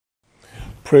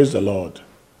Praise the Lord.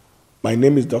 My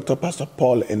name is Dr. Pastor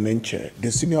Paul Enenche, the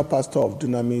Senior Pastor of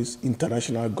Dunamis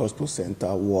International Gospel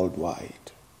Center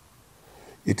worldwide.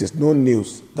 It is no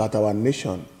news that our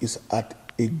nation is at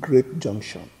a great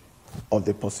junction of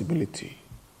the possibility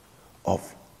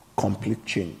of complete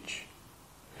change.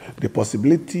 The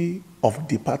possibility of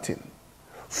departing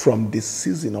from the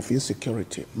season of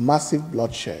insecurity, massive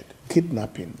bloodshed,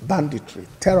 kidnapping, banditry,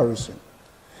 terrorism,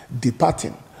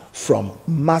 departing from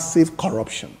massive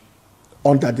corruption,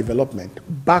 underdevelopment,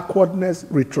 backwardness,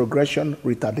 retrogression,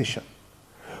 retardation.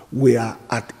 We are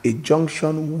at a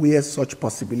junction where such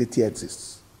possibility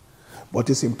exists. But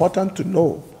it's important to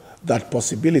know that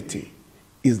possibility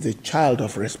is the child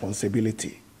of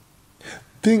responsibility.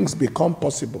 Things become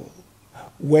possible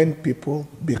when people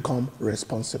become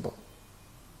responsible.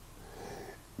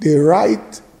 The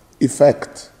right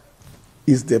effect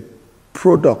is the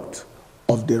product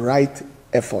of the right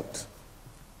effort.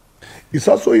 It's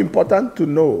also important to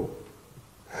know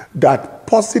that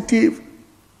positive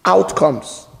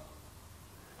outcomes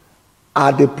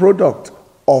are the product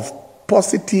of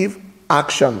positive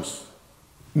actions,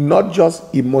 not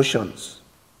just emotions.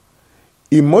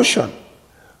 Emotion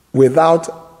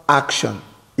without action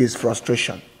is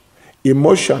frustration.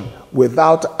 Emotion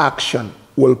without action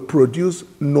will produce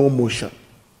no motion.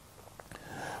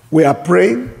 We are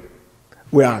praying,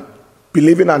 we are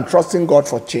believing and trusting God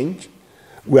for change.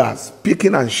 We are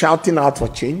speaking and shouting out for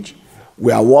change.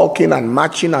 We are walking and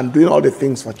marching and doing all the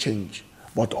things for change.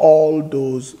 But all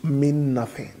those mean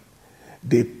nothing.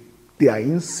 They are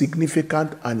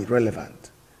insignificant and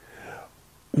irrelevant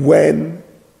when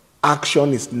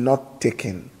action is not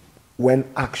taken, when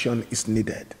action is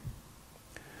needed.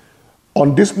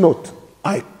 On this note,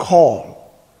 I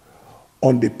call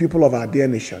on the people of our dear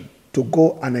nation to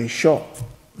go and ensure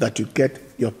that you get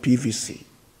your PVC.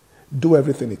 Do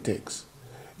everything it takes.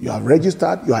 You are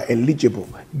registered, you are eligible.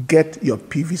 Get your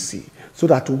PVC so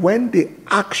that when the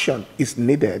action is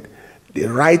needed, the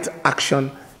right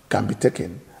action can be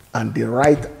taken and the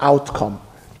right outcome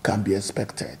can be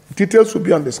expected. Details will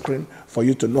be on the screen for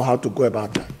you to know how to go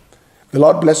about that. The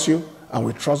Lord bless you, and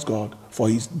we trust God for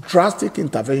his drastic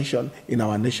intervention in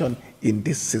our nation in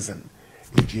this season.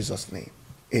 In Jesus' name,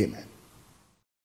 amen.